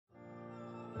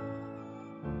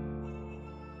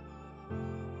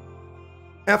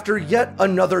After yet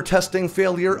another testing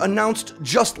failure announced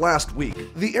just last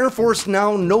week, the Air Force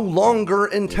now no longer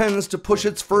intends to push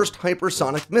its first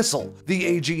hypersonic missile,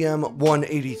 the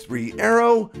AGM-183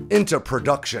 Arrow, into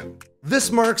production.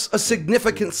 This marks a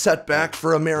significant setback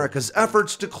for America's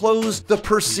efforts to close the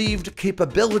perceived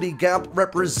capability gap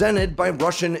represented by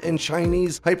Russian and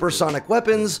Chinese hypersonic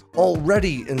weapons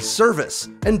already in service.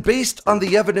 And based on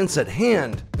the evidence at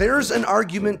hand, there's an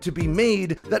argument to be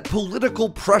made that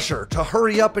political pressure to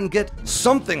hurry up and get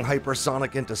something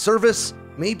hypersonic into service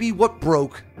may be what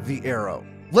broke the Arrow.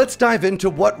 Let's dive into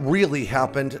what really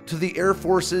happened to the Air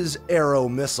Force's Arrow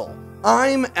missile.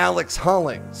 I'm Alex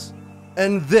Hollings,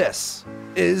 and this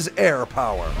is Air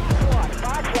Power.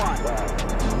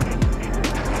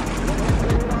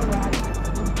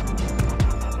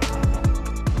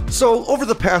 So, over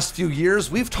the past few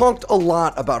years, we've talked a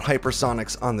lot about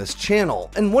hypersonics on this channel,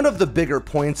 and one of the bigger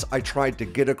points I tried to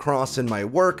get across in my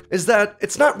work is that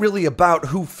it's not really about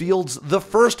who fields the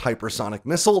first hypersonic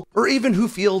missile, or even who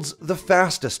fields the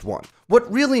fastest one.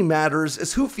 What really matters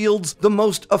is who fields the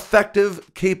most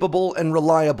effective, capable, and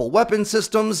reliable weapon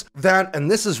systems that, and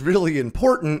this is really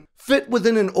important, fit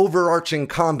within an overarching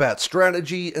combat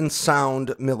strategy and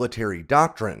sound military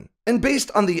doctrine. And based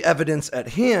on the evidence at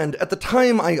hand, at the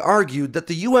time I argued that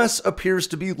the US appears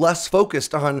to be less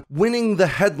focused on winning the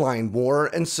headline war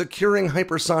and securing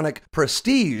hypersonic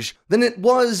prestige than it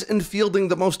was in fielding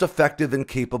the most effective and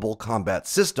capable combat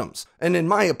systems. And in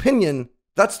my opinion,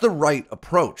 that's the right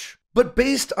approach. But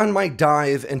based on my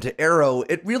dive into Arrow,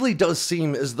 it really does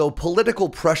seem as though political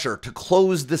pressure to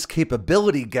close this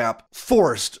capability gap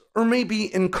forced, or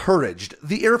maybe encouraged,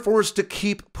 the Air Force to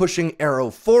keep pushing Arrow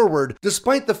forward,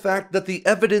 despite the fact that the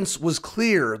evidence was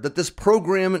clear that this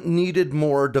program needed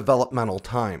more developmental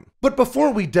time. But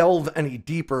before we delve any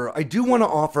deeper, I do want to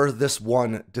offer this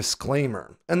one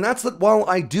disclaimer, and that's that while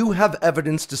I do have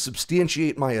evidence to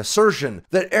substantiate my assertion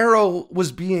that Arrow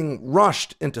was being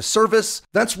rushed into service,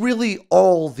 that's really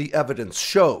all the evidence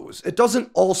shows. It doesn't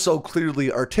also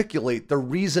clearly articulate the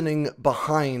reasoning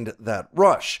behind that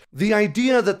rush. The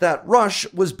idea that that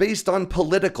rush was based on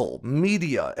political,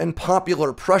 media, and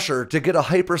popular pressure to get a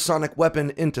hypersonic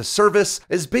weapon into service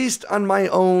is based on my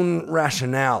own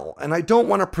rationale, and I don't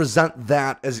want to present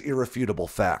that as irrefutable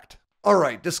fact.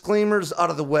 Alright, disclaimers out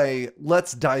of the way,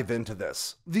 let's dive into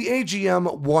this. The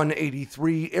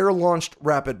AGM-183 Air-Launched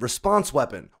Rapid Response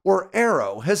Weapon, or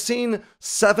Arrow, has seen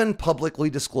 7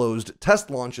 publicly disclosed test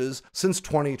launches since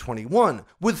 2021,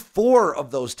 with 4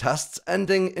 of those tests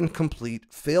ending in complete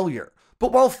failure.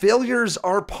 But while failures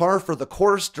are par for the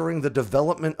course during the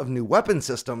development of new weapon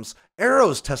systems,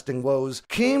 Arrow's testing woes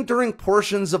came during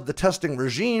portions of the testing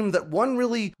regime that one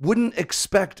really wouldn't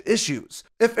expect issues.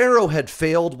 If Arrow had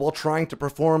failed while trying to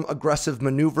perform aggressive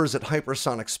maneuvers at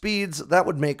hypersonic speeds, that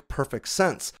would make perfect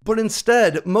sense. But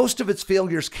instead, most of its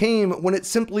failures came when it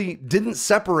simply didn't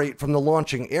separate from the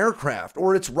launching aircraft,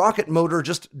 or its rocket motor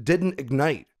just didn't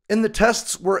ignite. In the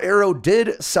tests where Arrow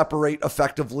did separate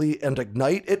effectively and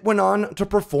ignite, it went on to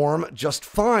perform just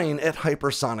fine at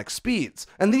hypersonic speeds.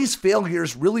 And these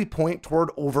failures really point toward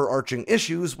overarching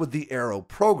issues with the Arrow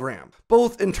program,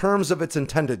 both in terms of its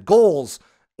intended goals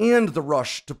and the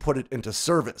rush to put it into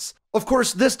service. Of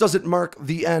course, this doesn't mark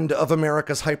the end of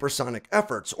America's hypersonic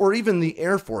efforts, or even the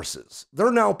Air Force's.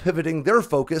 They're now pivoting their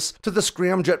focus to the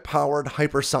scramjet-powered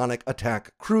Hypersonic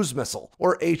Attack Cruise Missile,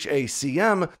 or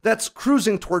HACM, that's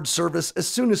cruising towards service as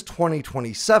soon as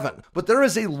 2027. But there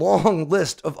is a long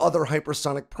list of other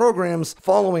hypersonic programs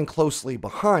following closely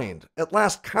behind. At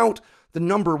last count, the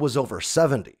number was over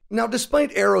 70. Now,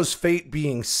 despite Arrow's fate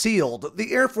being sealed,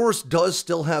 the Air Force does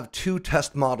still have 2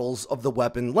 test models of the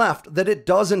weapon left that it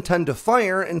does intend to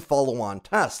fire in follow-on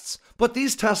tests. But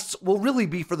these tests will really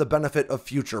be for the benefit of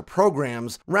future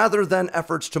programs, rather than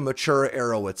efforts to mature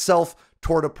Arrow itself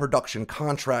toward a production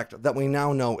contract that we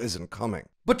now know isn't coming.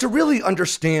 But to really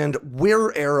understand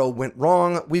where Arrow went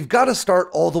wrong, we've got to start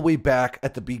all the way back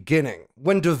at the beginning,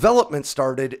 when development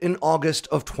started in August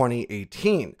of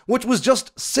 2018, which was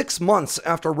just 6 months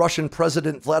after Russian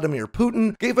President Vladimir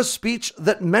Putin gave a speech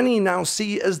that many now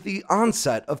see as the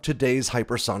onset of today's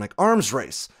hypersonic arms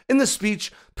race. In the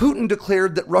speech, Putin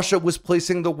declared that Russia was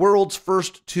placing the world's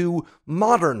first 2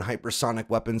 modern hypersonic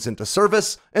weapons into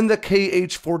service, in the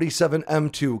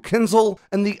KH-47M2 Kinzhal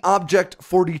and the Object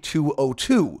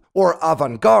 4202, or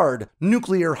Avant-Garde,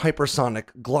 nuclear hypersonic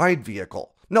glide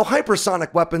vehicle. Now,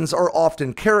 hypersonic weapons are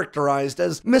often characterized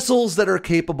as missiles that are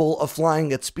capable of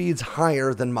flying at speeds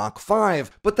higher than Mach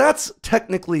 5, but that's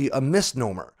technically a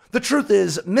misnomer. The truth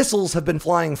is, missiles have been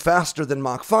flying faster than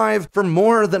Mach 5 for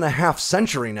more than a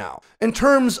half-century now. In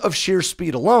terms of sheer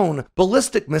speed alone,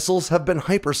 ballistic missiles have been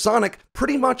hypersonic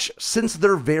pretty much since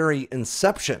their very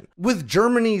inception, with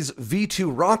Germany's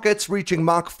V-2 rockets reaching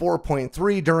Mach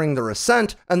 4.3 during their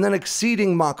ascent and then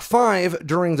exceeding Mach 5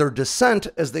 during their descent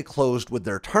as they closed with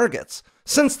their targets.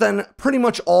 Since then, pretty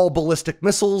much all ballistic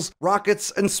missiles,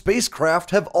 rockets, and spacecraft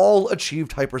have all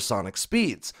achieved hypersonic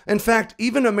speeds. In fact,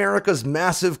 even America's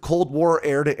massive Cold War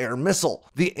air-to-air missile,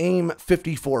 the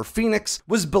AIM-54 Phoenix,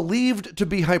 was believed to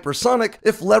be hypersonic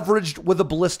if leveraged with a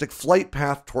ballistic flight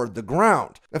path toward the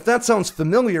ground. If that sounds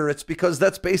familiar, it's because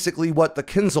that's basically what the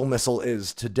Kinzhal missile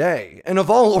is today. And of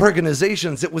all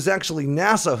organizations, it was actually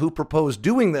NASA who proposed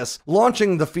doing this,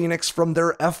 launching the Phoenix from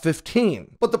their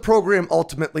F-15. But the program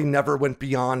ultimately never went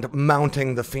beyond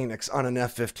mounting the Phoenix on an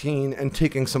F-15 and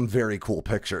taking some very cool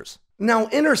pictures. Now,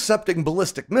 intercepting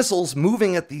ballistic missiles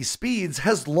moving at these speeds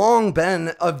has long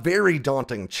been a very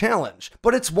daunting challenge,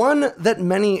 but it's one that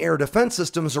many air defense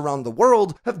systems around the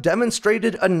world have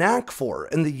demonstrated a knack for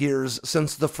in the years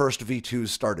since the first V-2s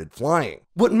started flying.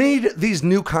 What made these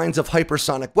new kinds of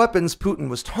hypersonic weapons Putin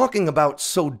was talking about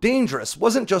so dangerous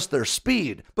wasn't just their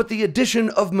speed, but the addition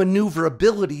of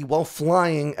maneuverability while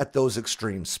flying at those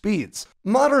extreme speeds.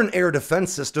 Modern air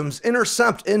defense systems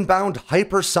intercept inbound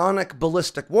hypersonic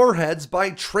ballistic warheads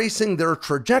by tracing their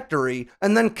trajectory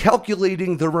and then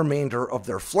calculating the remainder of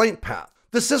their flight path.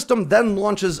 The system then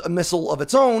launches a missile of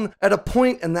its own at a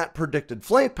point in that predicted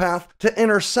flight path to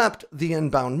intercept the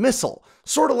inbound missile,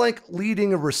 sort of like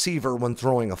leading a receiver when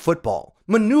throwing a football.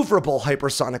 Maneuverable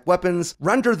hypersonic weapons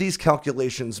render these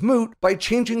calculations moot by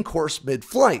changing course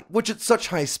mid-flight, which at such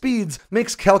high speeds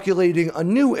makes calculating a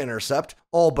new intercept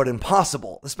all but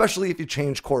impossible, especially if you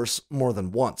change course more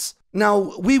than once.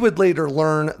 Now, we would later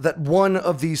learn that one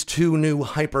of these two new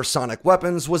hypersonic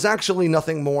weapons was actually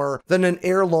nothing more than an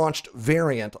air-launched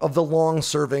variant of the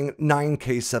long-serving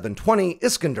 9K-720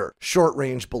 Iskander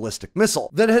short-range ballistic missile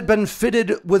that had been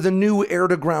fitted with a new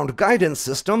air-to-ground guidance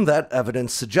system that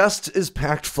evidence suggests is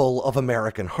packed full of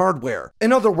American hardware.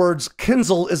 In other words,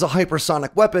 Kinzhal is a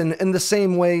hypersonic weapon in the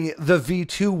same way the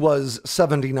V-2 was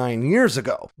 79 years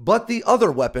ago. But the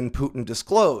other weapon Putin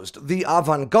disclosed, the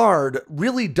Avant-Garde,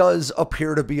 really does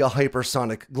appear to be a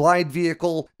hypersonic glide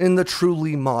vehicle in the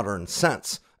truly modern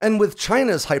sense. And with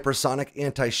China's hypersonic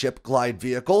anti-ship glide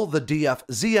vehicle, the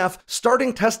DF-ZF,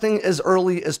 starting testing as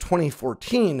early as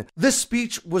 2014, this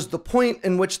speech was the point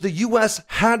in which the US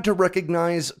had to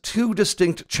recognize two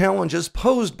distinct challenges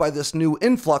posed by this new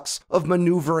influx of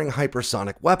maneuvering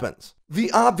hypersonic weapons.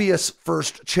 The obvious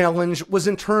first challenge was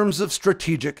in terms of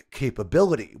strategic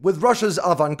capability, with Russia's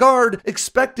Avant-Garde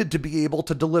expected to be able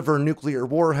to deliver nuclear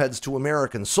warheads to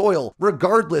American soil,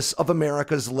 regardless of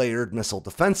America's layered missile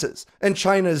defenses, and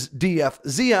China's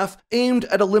DF-ZF aimed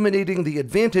at eliminating the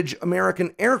advantage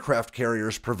American aircraft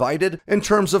carriers provided in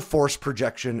terms of force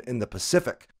projection in the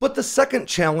Pacific. But the second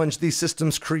challenge these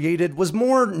systems created was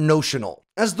more notional.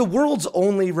 As the world's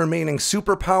only remaining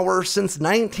superpower since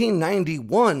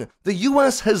 1991, the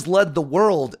US has led the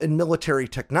world in military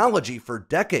technology for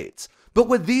decades. But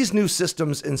with these new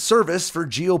systems in service for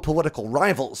geopolitical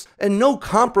rivals and no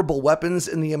comparable weapons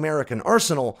in the American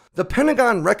arsenal, the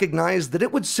Pentagon recognized that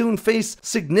it would soon face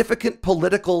significant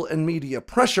political and media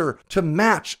pressure to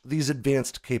match these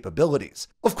advanced capabilities.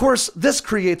 Of course, this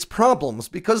creates problems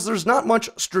because there's not much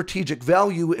strategic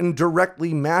value in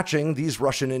directly matching these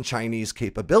Russian and Chinese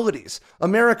capabilities.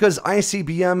 America's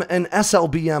ICBM and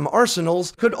SLBM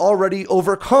arsenals could already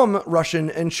overcome Russian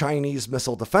and Chinese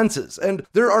missile defenses, and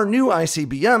there are new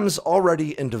ICBMs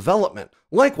already in development.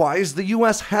 Likewise, the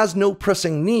US has no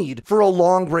pressing need for a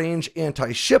long-range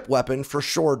anti-ship weapon for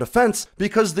shore defense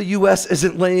because the US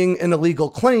isn't laying an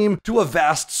illegal claim to a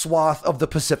vast swath of the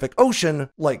Pacific Ocean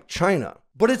like China.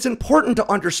 But it's important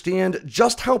to understand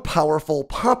just how powerful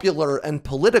popular and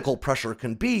political pressure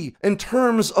can be in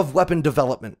terms of weapon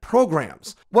development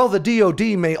programs. While the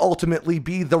DoD may ultimately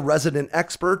be the resident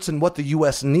experts in what the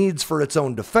US needs for its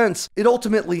own defense, it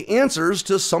ultimately answers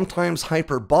to sometimes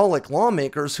hyperbolic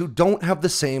lawmakers who don't have the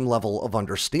same level of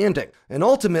understanding. And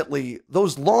ultimately,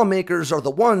 those lawmakers are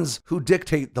the ones who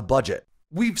dictate the budget.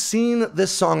 We've seen this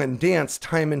song and dance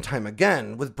time and time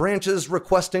again, with branches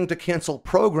requesting to cancel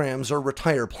programs or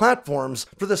retire platforms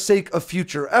for the sake of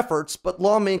future efforts, but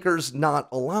lawmakers not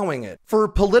allowing it, for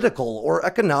political or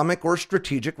economic or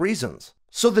strategic reasons.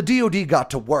 So the DoD got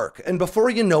to work, and before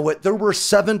you know it, there were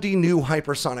 70 new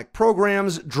hypersonic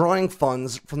programs drawing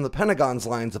funds from the Pentagon's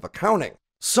lines of accounting.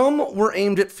 Some were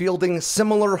aimed at fielding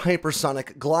similar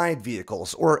hypersonic glide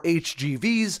vehicles, or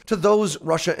HGVs, to those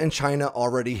Russia and China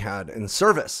already had in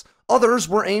service. Others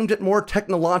were aimed at more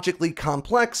technologically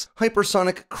complex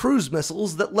hypersonic cruise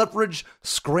missiles that leverage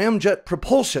scramjet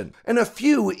propulsion, and a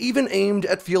few even aimed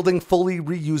at fielding fully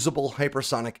reusable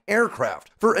hypersonic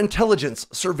aircraft for intelligence,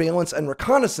 surveillance, and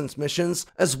reconnaissance missions,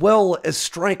 as well as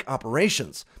strike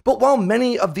operations. But while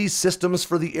many of these systems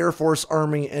for the Air Force,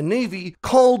 Army, and Navy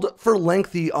called for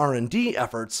lengthy R&D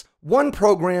efforts, one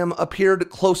program appeared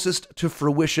closest to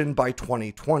fruition by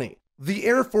 2020. The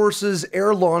Air Force's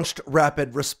Air-Launched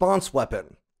Rapid Response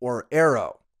Weapon, or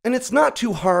ARRW. And it's not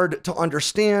too hard to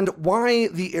understand why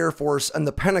the Air Force and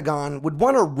the Pentagon would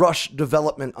want to rush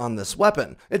development on this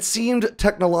weapon. It seemed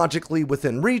technologically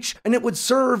within reach, and it would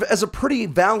serve as a pretty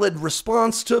valid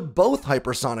response to both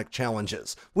hypersonic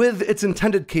challenges, with its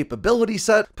intended capability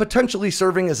set potentially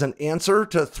serving as an answer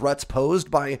to threats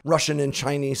posed by Russian and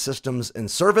Chinese systems in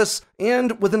service,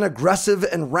 and with an aggressive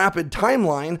and rapid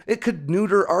timeline, it could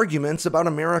neuter arguments about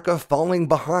America falling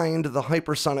behind the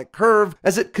hypersonic curve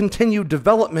as it continued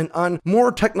development on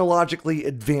more technologically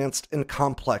advanced and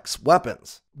complex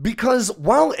weapons. Because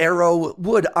while ARRW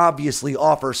would obviously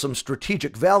offer some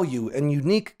strategic value and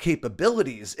unique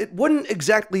capabilities, it wouldn't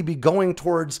exactly be going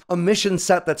towards a mission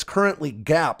set that's currently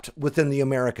gapped within the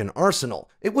American arsenal.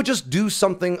 It would just do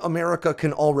something America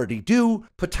can already do,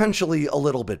 potentially a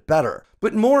little bit better.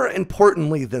 But more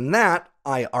importantly than that,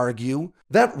 I argue,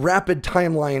 that rapid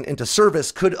timeline into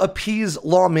service could appease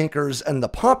lawmakers and the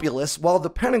populace, while the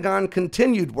Pentagon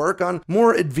continued work on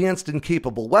more advanced and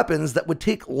capable weapons that would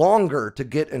take longer to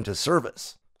get into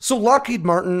service. So Lockheed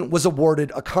Martin was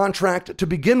awarded a contract to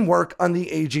begin work on the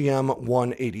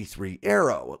AGM-183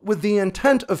 ARRW, with the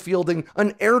intent of fielding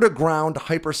an air-to-ground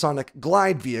hypersonic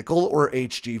glide vehicle, or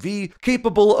HGV,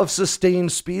 capable of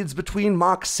sustained speeds between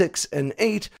Mach 6 and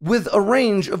 8, with a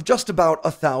range of just about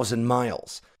 1,000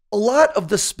 miles. A lot of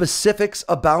the specifics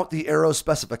about the ARRW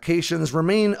specifications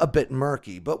remain a bit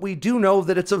murky, but we do know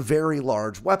that it's a very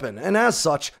large weapon, and as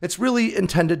such, it's really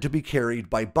intended to be carried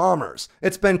by bombers.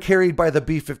 It's been carried by the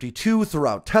B-52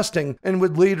 throughout testing, and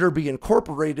would later be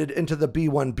incorporated into the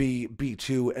B-1B,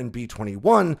 B-2, and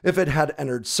B-21 if it had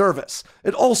entered service.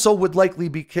 It also would likely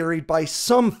be carried by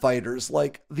some fighters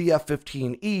like the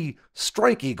F-15E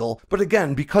Strike Eagle, but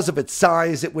again, because of its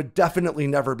size, it would definitely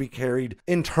never be carried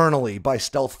internally by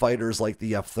stealth fighters like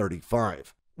the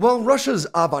F-35. While Russia's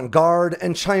Avangard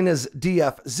and China's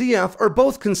DF-ZF are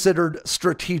both considered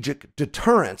strategic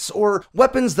deterrents, or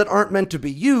weapons that aren't meant to be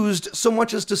used so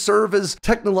much as to serve as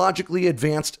technologically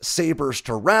advanced sabers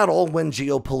to rattle when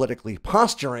geopolitically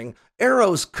posturing,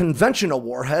 ARRW's conventional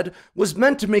warhead was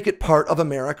meant to make it part of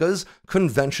America's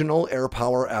conventional air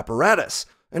power apparatus.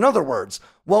 In other words,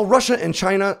 while Russia and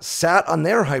China sat on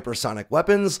their hypersonic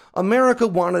weapons, America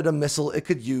wanted a missile it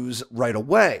could use right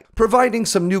away, providing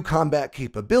some new combat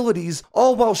capabilities,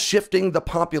 all while shifting the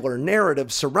popular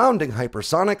narrative surrounding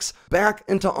hypersonics back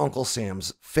into Uncle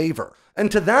Sam's favor. And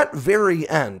to that very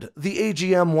end, the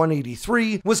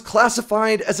AGM-183 was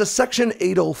classified as a Section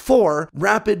 804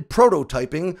 Rapid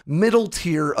Prototyping Middle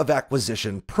Tier of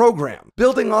Acquisition program,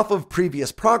 building off of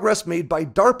previous progress made by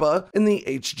DARPA in the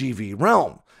HGV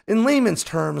realm. In layman's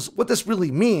terms, what this really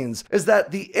means is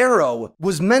that the ARRW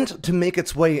was meant to make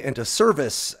its way into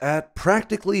service at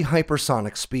practically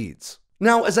hypersonic speeds.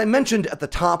 Now, as I mentioned at the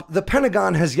top, the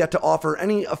Pentagon has yet to offer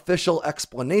any official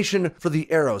explanation for the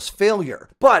ARRW's failure,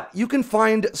 but you can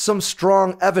find some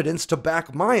strong evidence to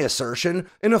back my assertion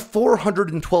in a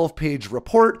 412-page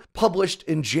report published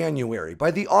in January by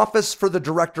the Office for the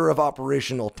Director of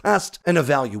Operational Test and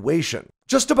Evaluation.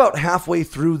 Just about halfway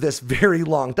through this very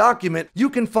long document, you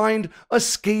can find a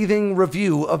scathing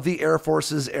review of the Air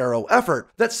Force's ARRW effort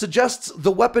that suggests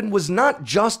the weapon was not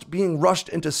just being rushed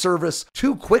into service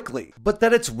too quickly, but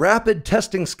that its rapid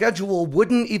testing schedule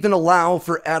wouldn't even allow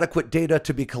for adequate data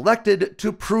to be collected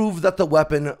to prove that the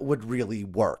weapon would really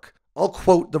work. I'll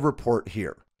quote the report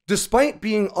here. Despite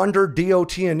being under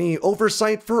DOT&E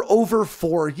oversight for over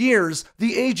 4 years,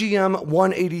 the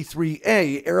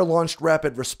AGM-183A Air-Launched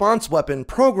Rapid Response Weapon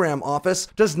Program Office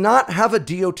does not have a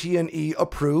DOT&E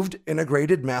approved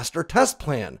Integrated Master Test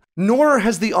Plan, nor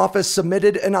has the office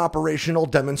submitted an operational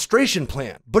demonstration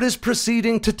plan, but is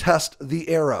proceeding to test the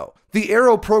ARRW. The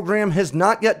ARRW program has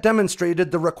not yet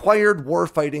demonstrated the required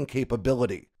warfighting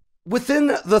capability.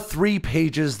 Within the 3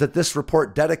 pages that this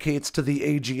report dedicates to the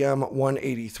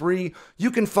AGM-183,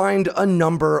 you can find a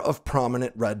number of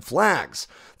prominent red flags.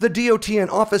 The DOT&E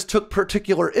office took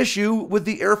particular issue with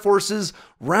the Air Force's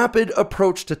rapid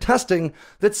approach to testing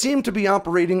that seemed to be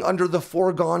operating under the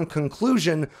foregone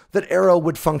conclusion that ARRW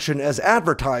would function as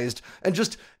advertised and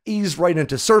just ease right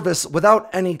into service without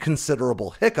any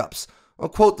considerable hiccups. I'll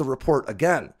quote the report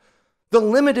again. The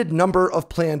limited number of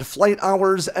planned flight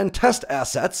hours and test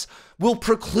assets will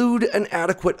preclude an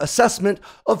adequate assessment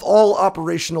of all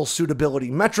operational suitability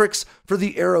metrics for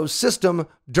the ARRW system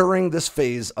during this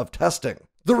phase of testing.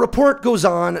 The report goes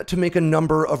on to make a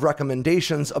number of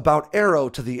recommendations about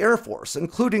ARRW to the Air Force,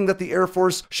 including that the Air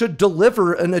Force should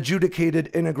deliver an adjudicated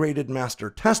integrated master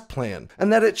test plan,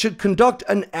 and that it should conduct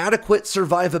an adequate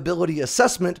survivability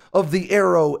assessment of the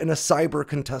ARRW in a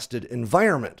cyber-contested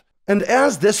environment. And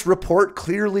as this report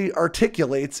clearly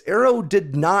articulates, ARRW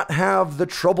did not have the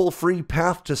trouble-free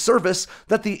path to service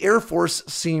that the Air Force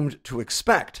seemed to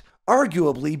expect.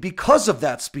 Arguably, because of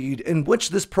that speed in which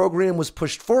this program was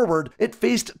pushed forward, it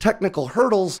faced technical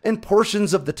hurdles and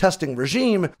portions of the testing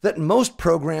regime that most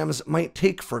programs might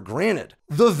take for granted.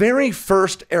 The very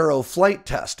first ARRW flight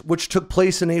test, which took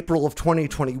place in April of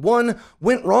 2021,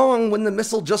 went wrong when the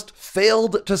missile just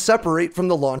failed to separate from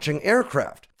the launching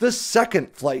aircraft. The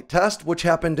second flight test, which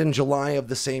happened in July of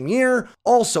the same year,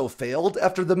 also failed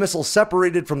after the missile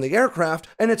separated from the aircraft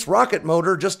and its rocket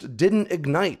motor just didn't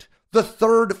ignite. The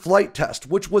third flight test,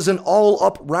 which was an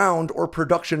all-up round or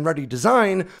production-ready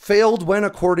design, failed when,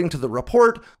 according to the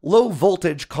report, low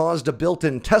voltage caused a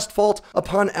built-in test fault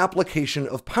upon application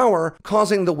of power,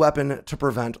 causing the weapon to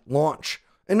prevent launch.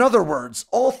 In other words,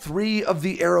 all three of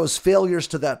the ARRW's failures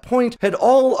to that point had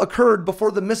all occurred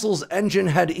before the missile's engine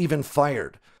had even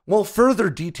fired. While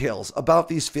further details about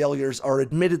these failures are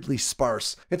admittedly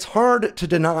sparse, it's hard to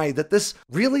deny that this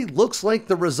really looks like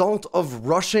the result of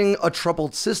rushing a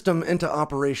troubled system into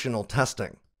operational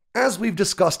testing. As we've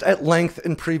discussed at length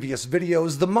in previous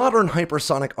videos, the modern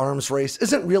hypersonic arms race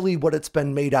isn't really what it's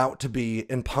been made out to be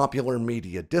in popular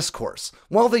media discourse.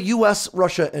 While the US,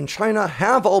 Russia, and China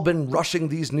have all been rushing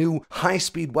these new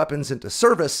high-speed weapons into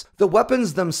service, the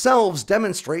weapons themselves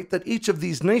demonstrate that each of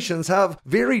these nations have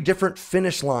very different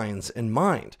finish lines in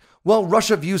mind. While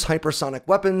Russia views hypersonic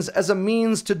weapons as a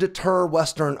means to deter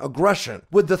Western aggression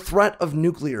with the threat of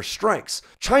nuclear strikes,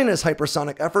 China's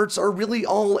hypersonic efforts are really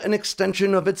all an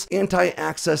extension of its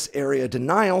anti-access area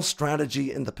denial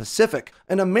strategy in the Pacific,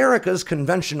 and America's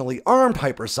conventionally armed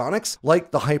hypersonics, like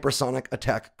the Hypersonic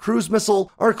Attack Cruise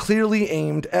Missile, are clearly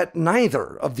aimed at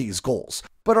neither of these goals,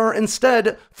 but are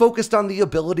instead focused on the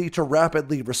ability to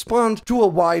rapidly respond to a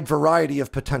wide variety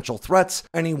of potential threats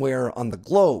anywhere on the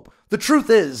globe. The truth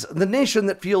is, the nation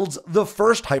that fields the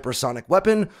first hypersonic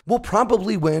weapon will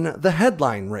probably win the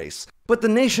headline race, but the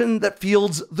nation that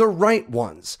fields the right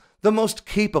ones, the most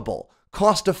capable,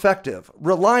 cost-effective,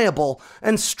 reliable,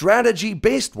 and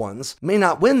strategy-based ones, may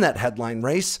not win that headline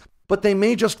race, but they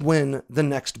may just win the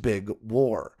next big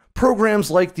war. Programs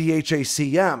like the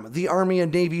HACM, the Army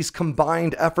and Navy's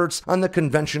combined efforts on the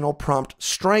conventional prompt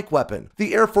strike weapon,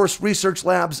 the Air Force Research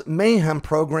Lab's Mayhem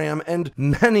program, and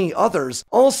many others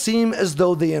all seem as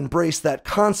though they embrace that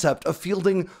concept of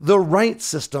fielding the right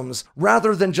systems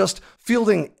rather than just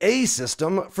fielding a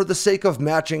system for the sake of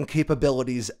matching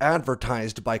capabilities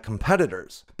advertised by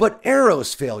competitors. But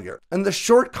ARRW's failure and the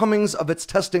shortcomings of its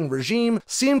testing regime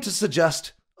seem to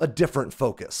suggest a different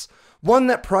focus. One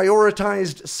that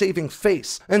prioritized saving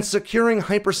face and securing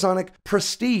hypersonic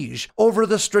prestige over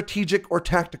the strategic or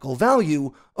tactical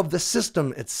value of the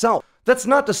system itself. That's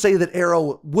not to say that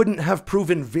ARRW wouldn't have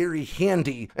proven very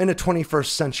handy in a 21st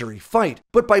century fight,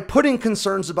 but by putting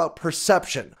concerns about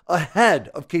perception ahead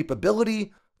of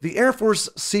capability, the Air Force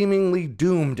seemingly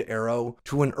doomed ARRW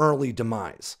to an early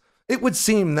demise. It would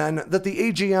seem then that the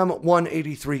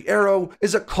AGM-183 ARRW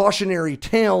is a cautionary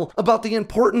tale about the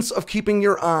importance of keeping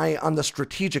your eye on the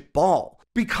strategic ball.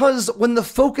 Because when the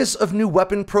focus of new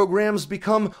weapon programs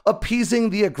become appeasing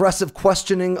the aggressive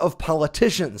questioning of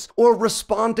politicians or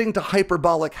responding to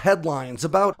hyperbolic headlines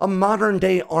about a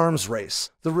modern-day arms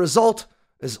race, the result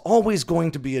is always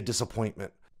going to be a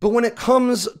disappointment. But when it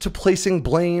comes to placing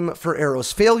blame for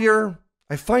ARRW's failure,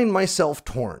 I find myself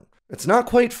torn. It's not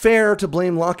quite fair to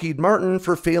blame Lockheed Martin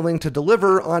for failing to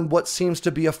deliver on what seems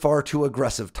to be a far too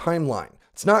aggressive timeline.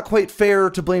 It's not quite fair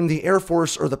to blame the Air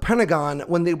Force or the Pentagon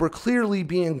when they were clearly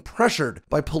being pressured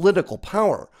by political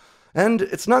power. And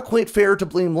it's not quite fair to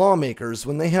blame lawmakers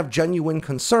when they have genuine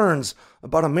concerns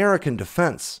about American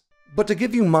defense. But to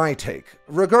give you my take,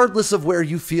 regardless of where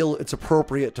you feel it's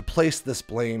appropriate to place this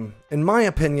blame, in my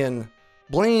opinion,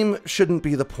 blame shouldn't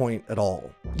be the point at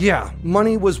all. Yeah,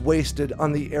 money was wasted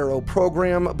on the ARRW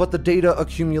program, but the data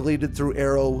accumulated through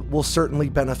ARRW will certainly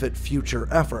benefit future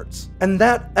efforts. And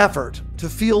that effort to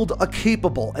field a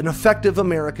capable and effective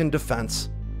American defense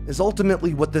is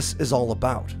ultimately what this is all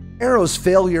about. ARRW's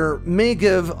failure may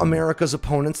give America's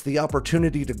opponents the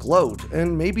opportunity to gloat,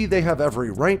 and maybe they have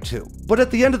every right to. But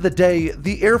at the end of the day,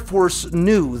 the Air Force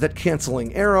knew that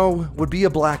canceling ARRW would be a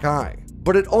black eye.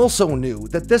 But it also knew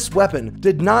that this weapon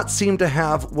did not seem to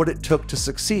have what it took to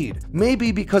succeed,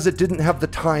 maybe because it didn't have the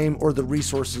time or the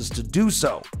resources to do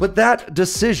so. But that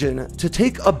decision to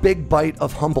take a big bite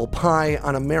of humble pie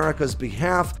on America's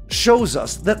behalf shows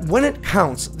us that when it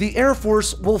counts, the Air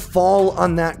Force will fall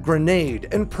on that grenade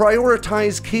and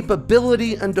prioritize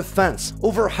capability and defense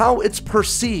over how it's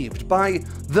perceived by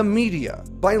the media,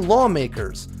 by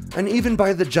lawmakers, and even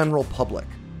by the general public.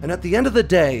 And at the end of the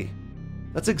day,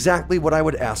 that's exactly what I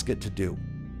would ask it to do.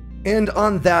 And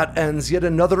on that ends yet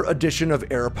another edition of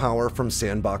Air Power from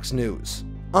Sandboxx News.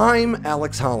 I'm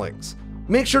Alex Hollings.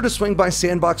 Make sure to swing by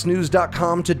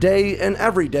sandboxnews.com today and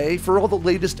every day for all the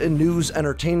latest in news,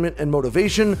 entertainment, and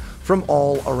motivation from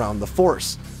all around the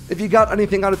force. If you got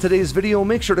anything out of today's video,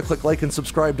 make sure to click like and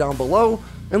subscribe down below,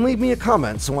 and leave me a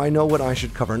comment so I know what I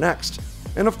should cover next.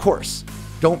 And of course,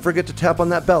 don't forget to tap on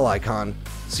that bell icon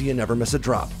so you never miss a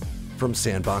drop from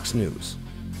Sandboxx News.